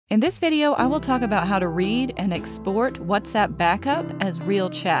In this video, I will talk about how to read and export WhatsApp backup as real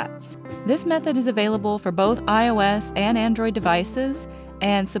chats. This method is available for both iOS and Android devices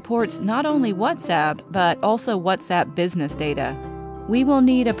and supports not only WhatsApp, but also WhatsApp business data. We will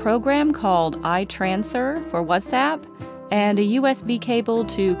need a program called iTransfer for WhatsApp and a USB cable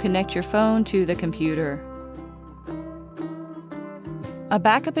to connect your phone to the computer. A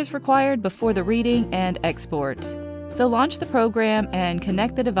backup is required before the reading and export. So launch the program and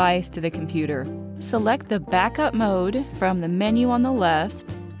connect the device to the computer. Select the backup mode from the menu on the left.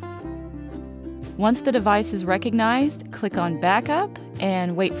 Once the device is recognized, click on Backup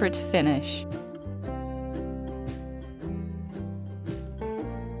and wait for it to finish.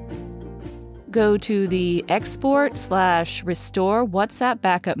 Go to the Export/Restore WhatsApp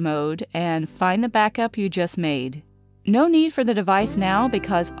Backup mode and find the backup you just made. No need for the device now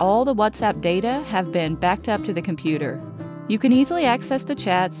because all the WhatsApp data have been backed up to the computer. You can easily access the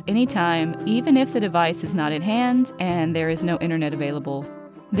chats anytime, even if the device is not in hand and there is no internet available.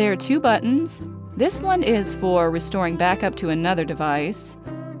 There are two buttons. This one is for restoring backup to another device.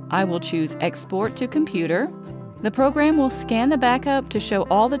 I will choose Export to Computer. The program will scan the backup to show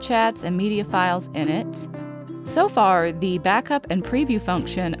all the chats and media files in it. So far, the backup and preview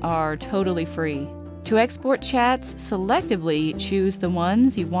function are totally free. To export chats, selectively choose the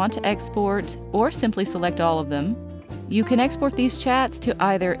ones you want to export or simply select all of them. You can export these chats to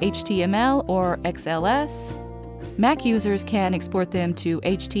either HTML or XLS. Mac users can export them to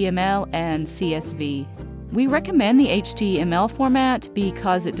HTML and CSV. We recommend the HTML format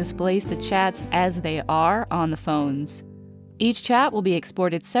because it displays the chats as they are on the phones. Each chat will be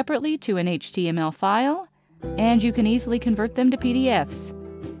exported separately to an HTML file, and you can easily convert them to PDFs.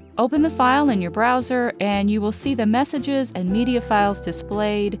 Open the file in your browser and you will see the messages and media files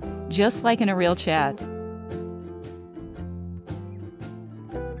displayed just like in a real chat.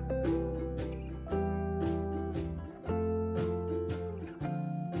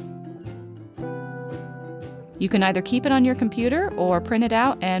 You can either keep it on your computer or print it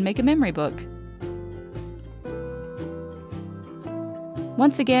out and make a memory book.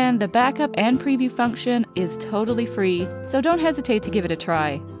 Once again, the backup and preview function is totally free, so don't hesitate to give it a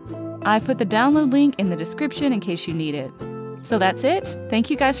try. I've put the download link in the description in case you need it. So that's it.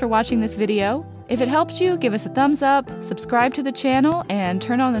 Thank you guys for watching this video. If it helped you, give us a thumbs up, subscribe to the channel, and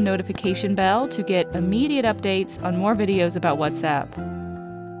turn on the notification bell to get immediate updates on more videos about WhatsApp.